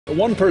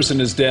One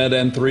person is dead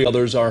and 3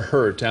 others are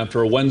hurt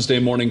after a Wednesday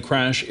morning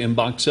crash in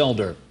Box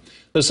Elder.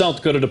 The South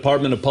Dakota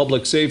Department of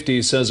Public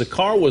Safety says a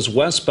car was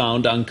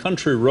westbound on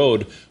Country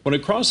Road when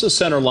it crossed the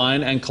center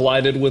line and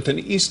collided with an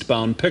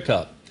eastbound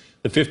pickup.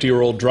 The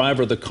 50-year-old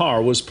driver of the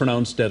car was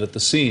pronounced dead at the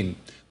scene.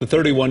 The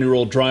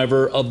 31-year-old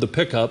driver of the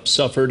pickup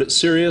suffered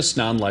serious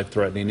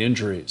non-life-threatening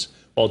injuries,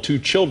 while 2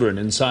 children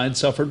inside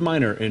suffered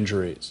minor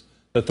injuries.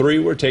 The 3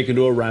 were taken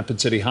to a Rapid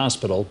City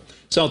hospital.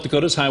 South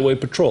Dakota's Highway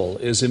Patrol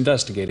is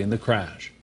investigating the crash.